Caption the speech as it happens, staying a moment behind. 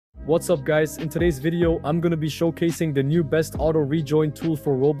What's up guys, in today's video I'm gonna be showcasing the new best auto rejoin tool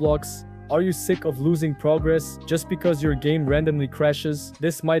for Roblox. Are you sick of losing progress just because your game randomly crashes?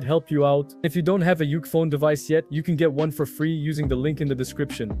 This might help you out. If you don't have a UgPhone device yet, you can get one for free using the link in the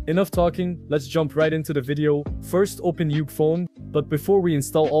description. Enough talking, let's jump right into the video. First, open UgPhone. But before we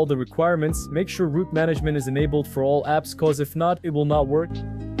install all the requirements, make sure root management is enabled for all apps, cause if not, it will not work.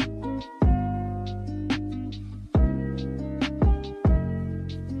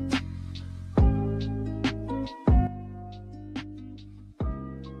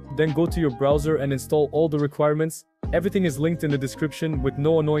 Then go to your browser and install all the requirements. Everything is linked in the description with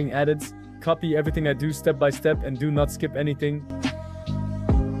no annoying add-ins. Copy everything I do step by step and do not skip anything.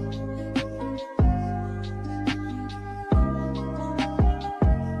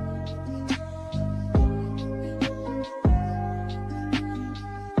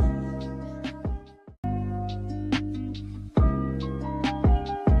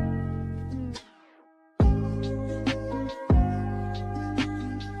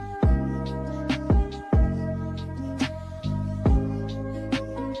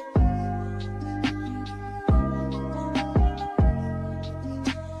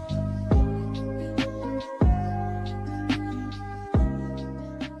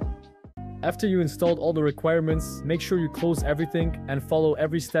 After you installed all the requirements, make sure you close everything and follow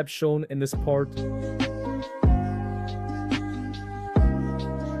every step shown in this part.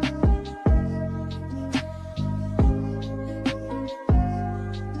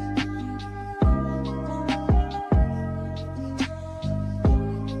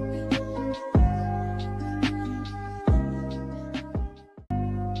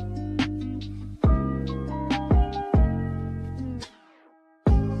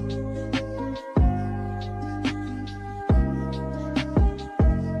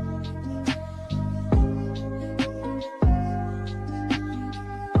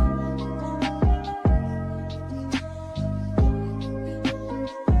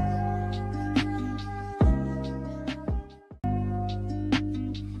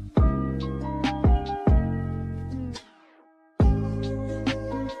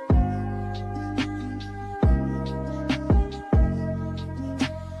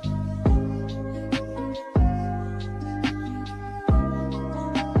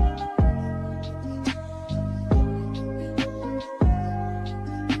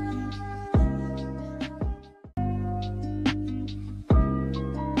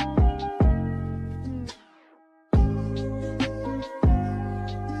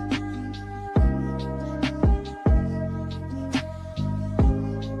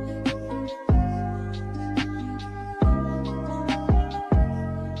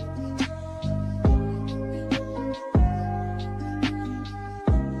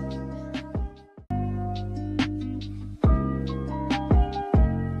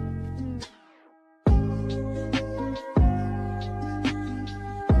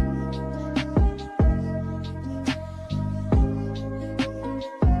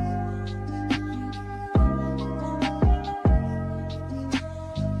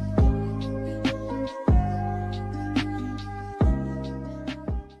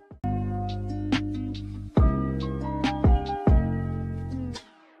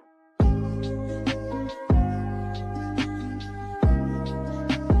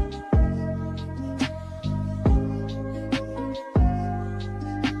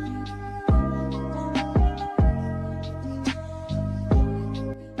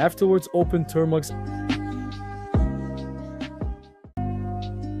 Afterwards, open Termux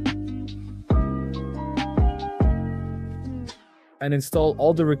and install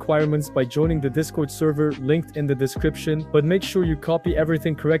all the requirements by joining the Discord server linked in the description, but make sure you copy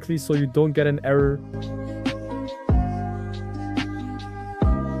everything correctly so you don't get an error.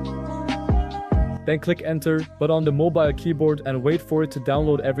 Then click enter, but on the mobile keyboard, and wait for it to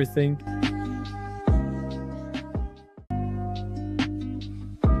download everything.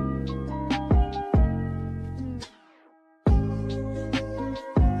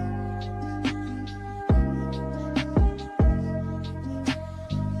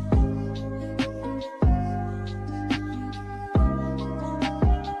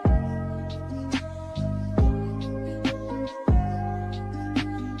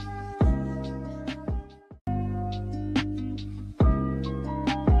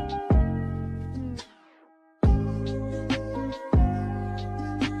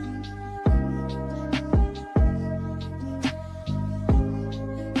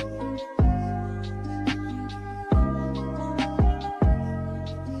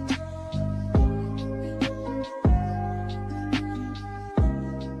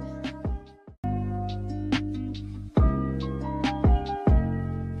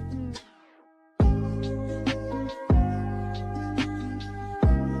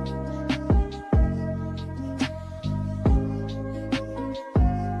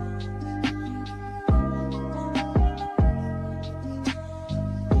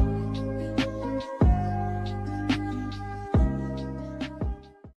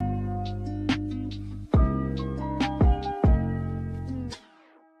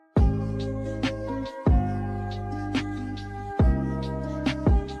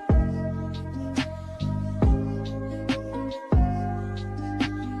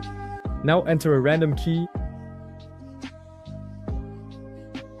 Now enter a random key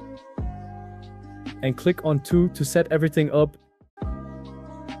and click on 2 to set everything up.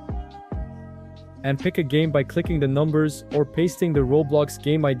 And pick a game by clicking the numbers or pasting the Roblox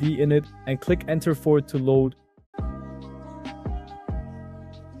game ID in it and click enter for it to load.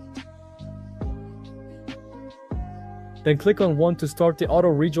 Then click on 1 to start the auto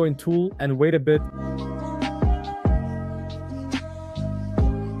rejoin tool and wait a bit.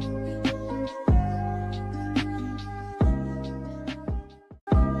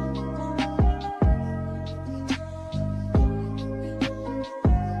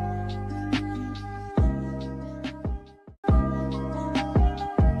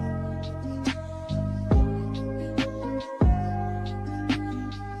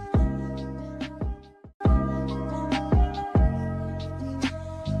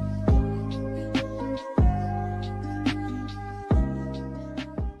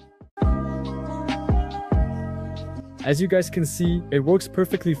 As you guys can see, it works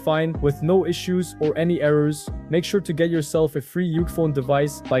perfectly fine with no issues or any errors. Make sure to get yourself a free UgPhone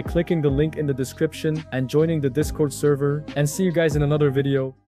device by clicking the link in the description and joining the Discord server. And see you guys in another video.